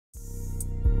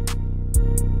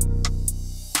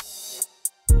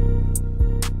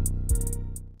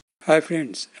Hi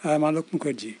friends, I am Alok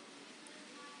Mukherjee.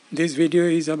 This video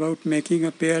is about making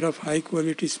a pair of high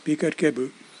quality speaker cable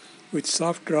with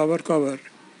soft rubber cover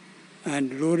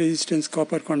and low resistance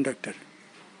copper conductor.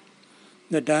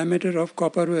 The diameter of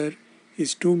copper wire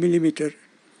is 2 mm,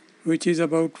 which is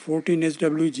about 14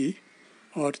 SWG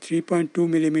or 3.2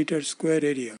 mm square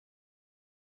area.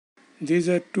 These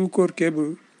are 2-core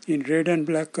cable in red and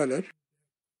black color.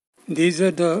 These are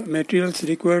the materials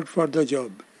required for the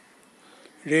job: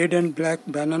 red and black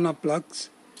banana plugs,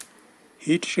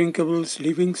 heat shrinkable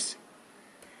sleevings,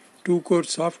 2-core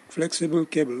soft flexible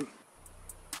cable.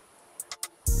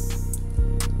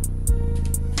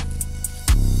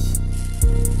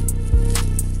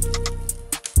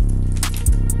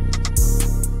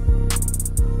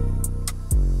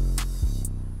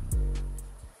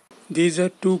 These are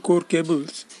 2-core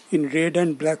cables in red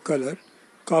and black color,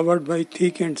 covered by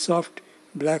thick and soft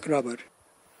black rubber.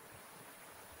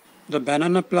 The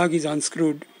banana plug is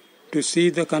unscrewed to see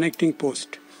the connecting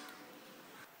post.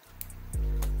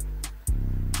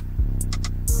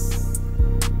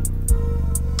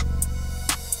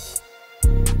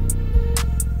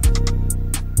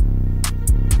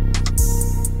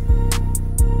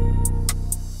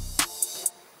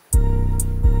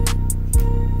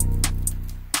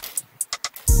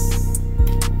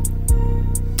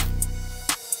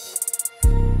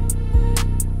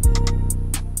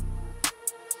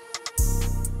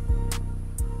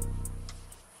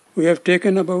 We have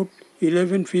taken about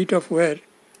 11 feet of wire,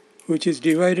 which is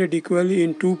divided equally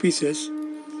in two pieces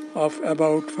of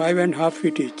about 5.5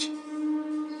 feet each.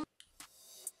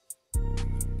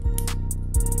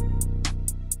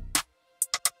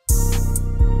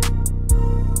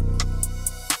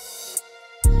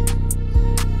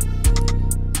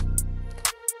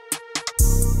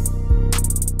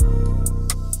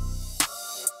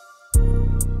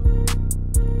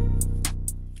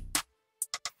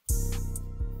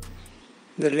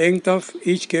 The length of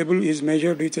each cable is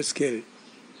measured with a scale.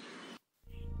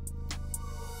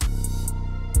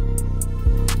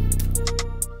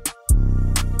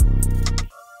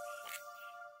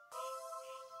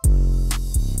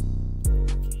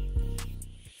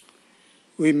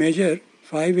 We measure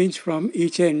 5 inches from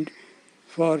each end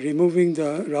for removing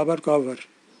the rubber cover.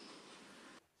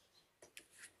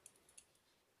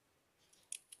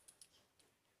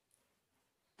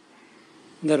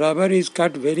 The rubber is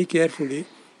cut very carefully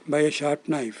by a sharp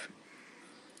knife.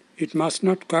 It must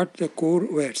not cut the core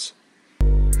wires.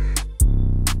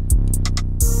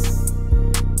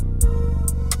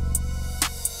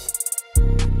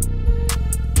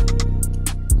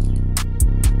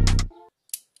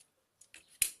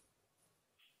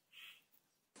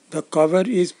 The cover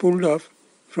is pulled off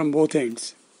from both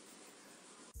ends.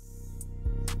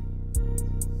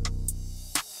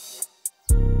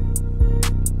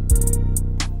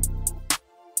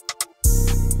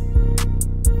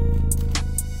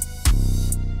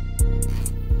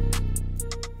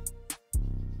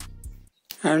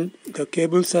 And the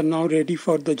cables are now ready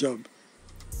for the job.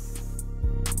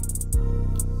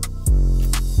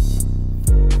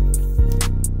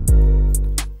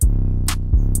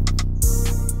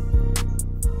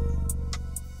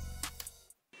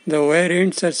 The wire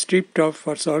ends are stripped off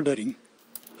for soldering.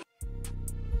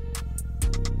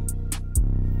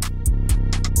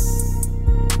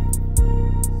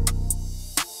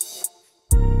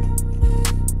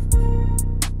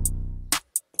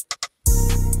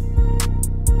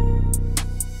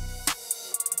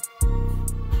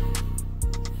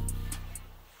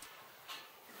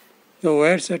 The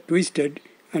wires are twisted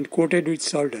and coated with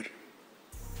solder.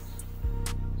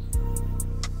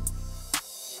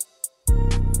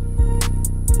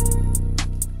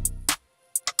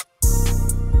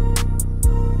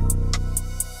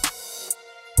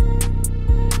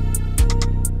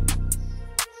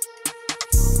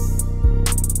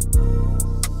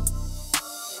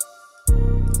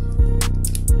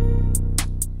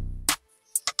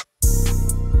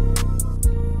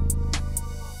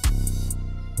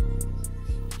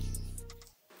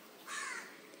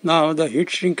 Now the heat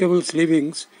shrinkable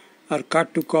sleevings are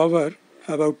cut to cover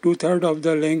about 2/3 of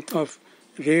the length of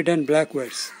red and black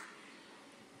wires.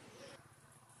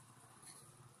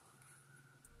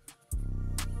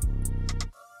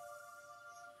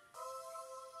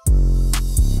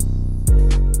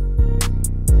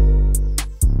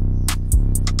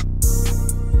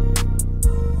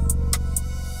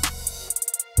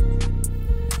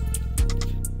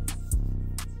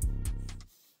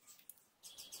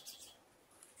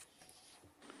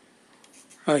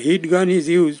 A heat gun is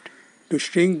used to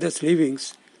shrink the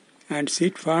sleevings and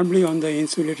sit firmly on the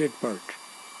insulated part.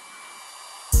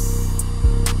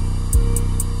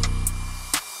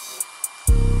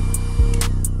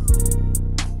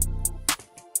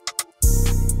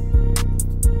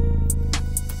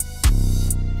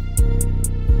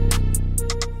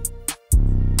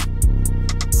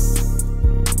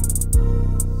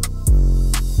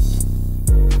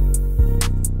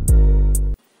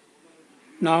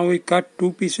 Now we cut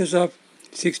two pieces of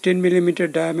 16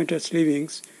 mm diameter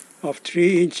sleevings of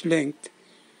 3-inch length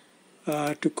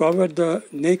to cover the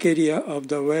neck area of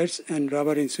the wires and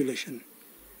rubber insulation.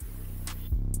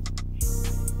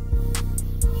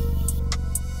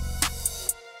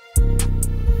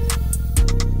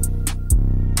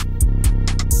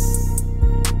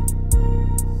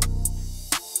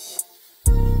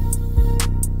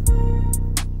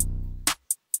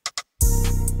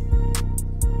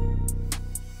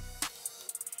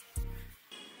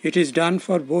 It is done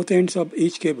for both ends of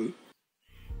each cable.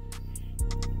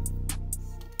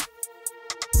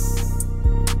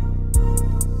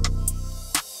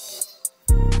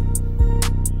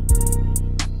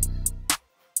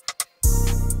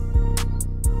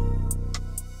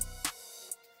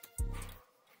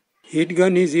 Heat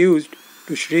gun is used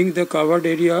to shrink the covered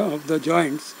area of the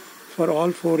joints for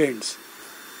all four ends.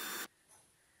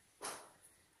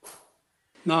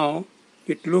 Now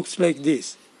it looks like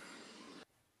this.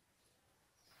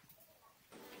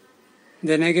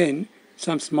 Then again,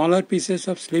 some smaller pieces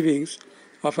of sleevings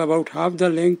of about half the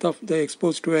length of the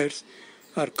exposed wires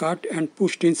are cut and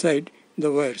pushed inside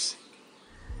the wires.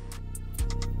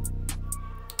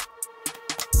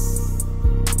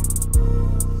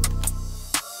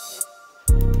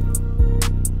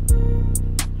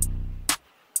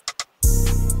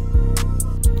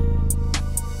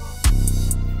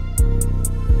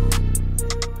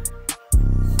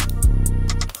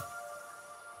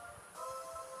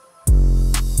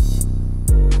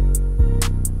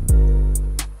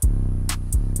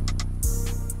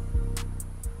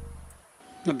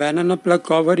 The banana plug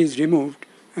cover is removed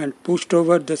and pushed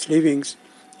over the sleevings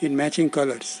in matching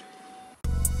colors.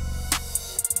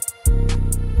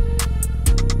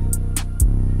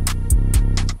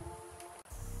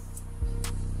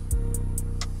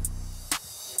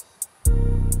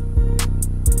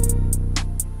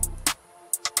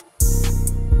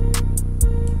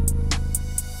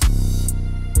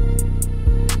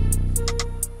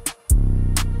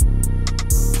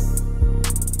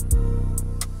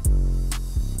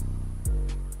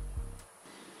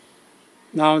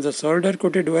 Now the solder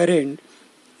coated wire end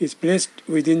is placed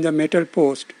within the metal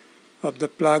post of the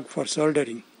plug for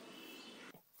soldering.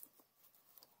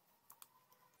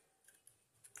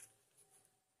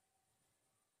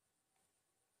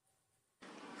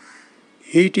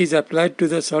 Heat is applied to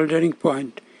the soldering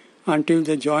point until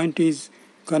the joint is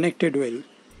connected well.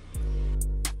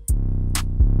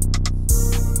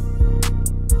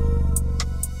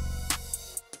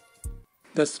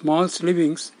 The small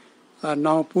sleevings are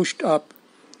now pushed up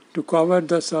to cover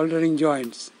the soldering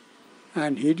joints,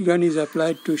 and heat gun is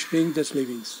applied to shrink the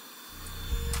sleevings.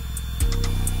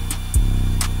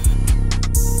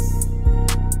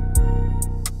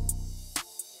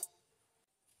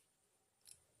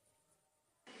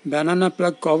 Banana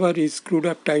plug cover is screwed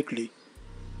up tightly.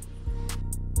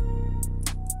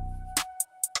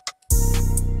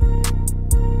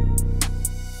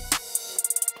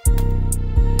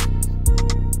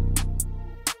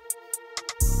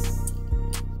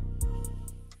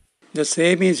 The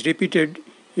same is repeated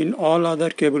in all other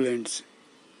cable ends.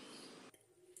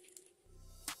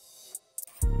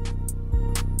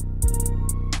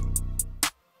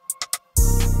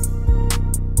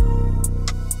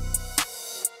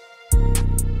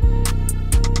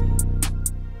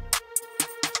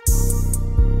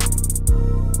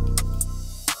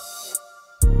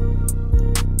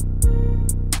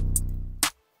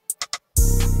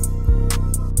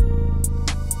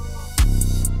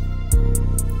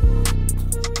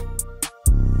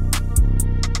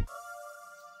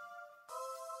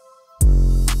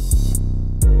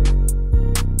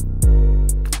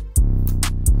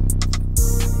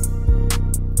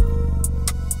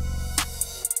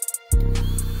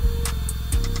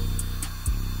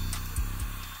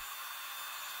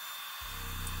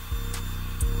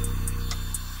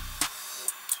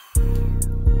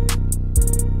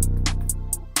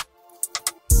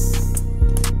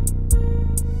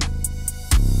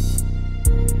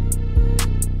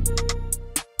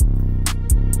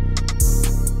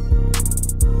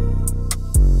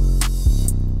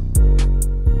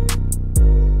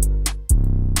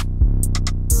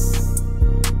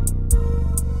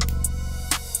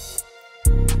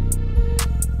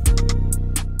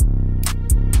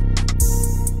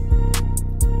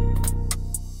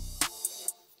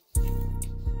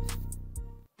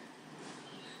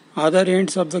 Other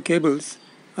ends of the cables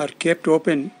are kept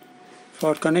open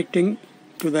for connecting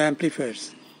to the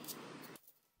amplifiers.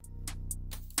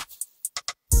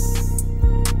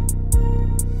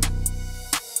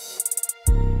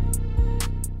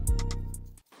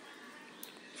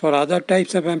 For other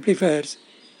types of amplifiers,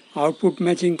 Output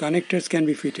matching connectors can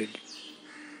be fitted.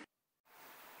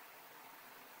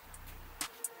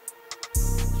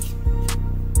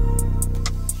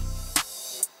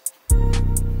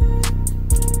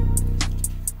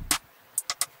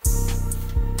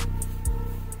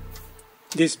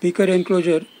 This speaker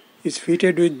enclosure is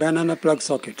fitted with banana plug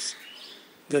sockets.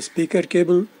 The speaker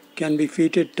cable can be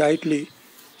fitted tightly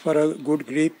for a good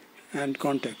grip and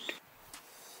contact.